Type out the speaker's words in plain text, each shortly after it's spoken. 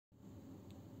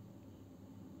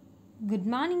Good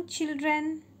morning,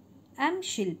 children. I'm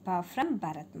Shilpa from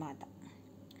Bharat Mata.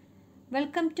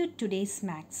 Welcome to today's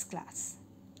maths class.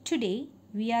 Today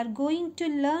we are going to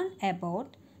learn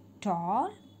about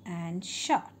tall and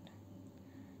short.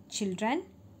 Children,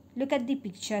 look at the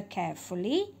picture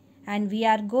carefully and we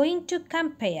are going to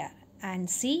compare and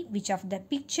see which of the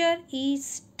picture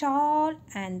is tall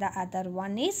and the other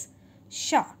one is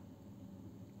short.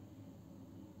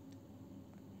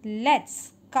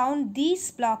 Let's count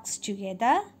these blocks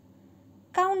together.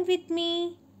 Count with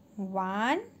me.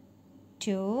 1,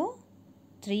 2,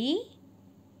 3,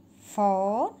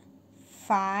 4,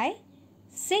 5,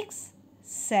 6,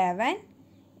 7,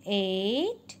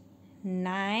 8,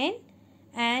 9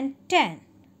 and 10.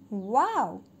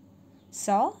 Wow!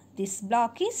 So this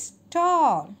block is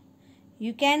tall.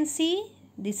 You can see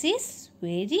this is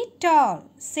very tall.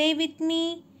 Say with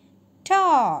me,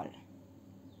 tall.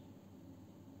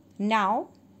 Now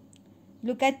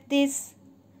look at this.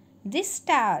 This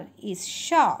star is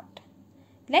short.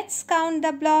 Let's count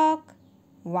the block.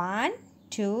 1,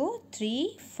 2,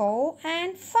 3, 4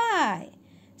 and 5.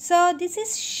 So this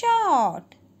is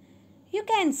short. You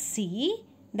can see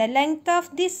the length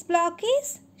of this block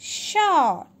is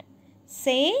short.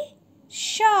 Say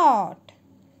short.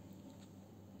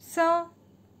 So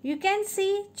you can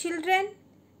see, children,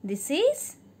 this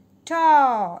is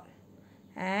tall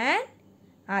and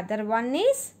other one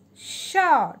is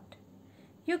short.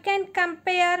 You can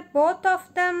compare both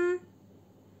of them.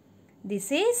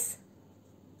 This is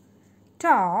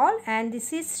tall and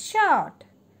this is short.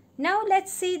 Now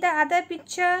let's see the other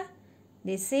picture.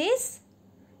 This is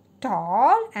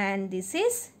tall and this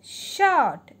is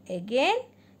short. Again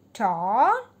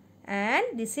tall and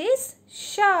this is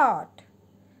short.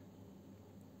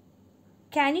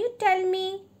 Can you tell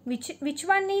me which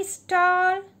one is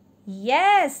tall?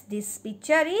 Yes, this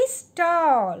picture is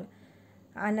tall.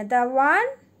 Another one.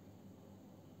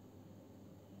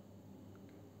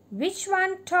 Which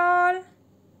one tall?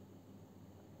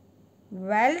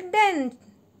 Well done.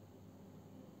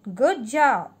 Good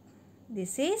job.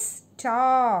 This is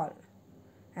tall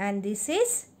and this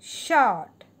is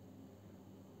short.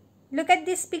 Look at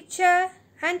this picture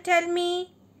and tell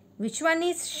me which one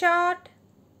is short.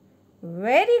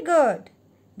 Very good.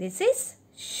 This is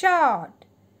short.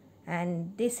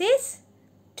 And this is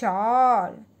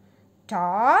tall.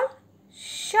 Tall,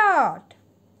 short.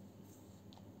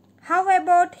 How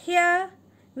about here?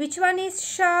 Which one is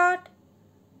short?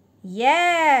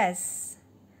 Yes,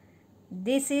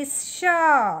 this is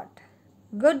short.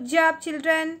 Good job,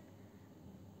 children.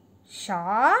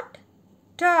 Short,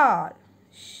 tall.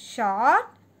 Short,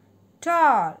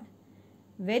 tall.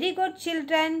 Very good,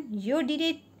 children. You did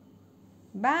it.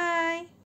 Bye.